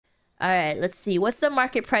All right, let's see. What's the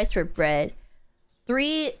market price for bread?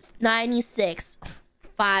 $3.96.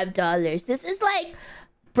 $5. This is like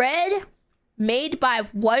bread made by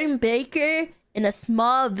one baker in a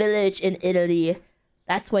small village in Italy.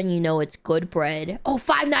 That's when you know it's good bread. Oh,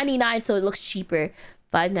 $5.99, so it looks cheaper.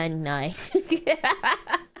 $5.99.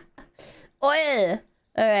 Oil.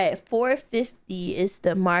 All right, $4.50 is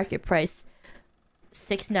the market price.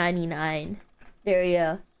 $6.99. There you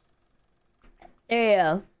go. There you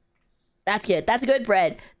go. That's good. That's good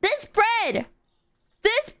bread. This bread,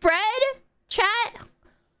 chat,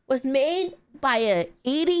 was made by a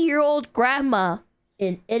 80-year-old grandma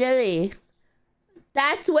in Italy.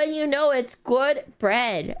 That's when you know it's good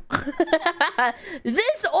bread.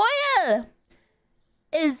 This oil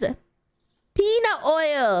is peanut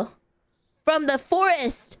oil from the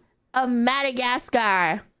forest of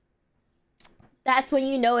Madagascar. That's when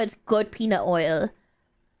you know it's good peanut oil.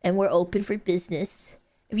 And we're open for business.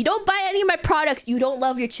 If you don't buy any of my products, you don't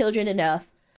love your children enough.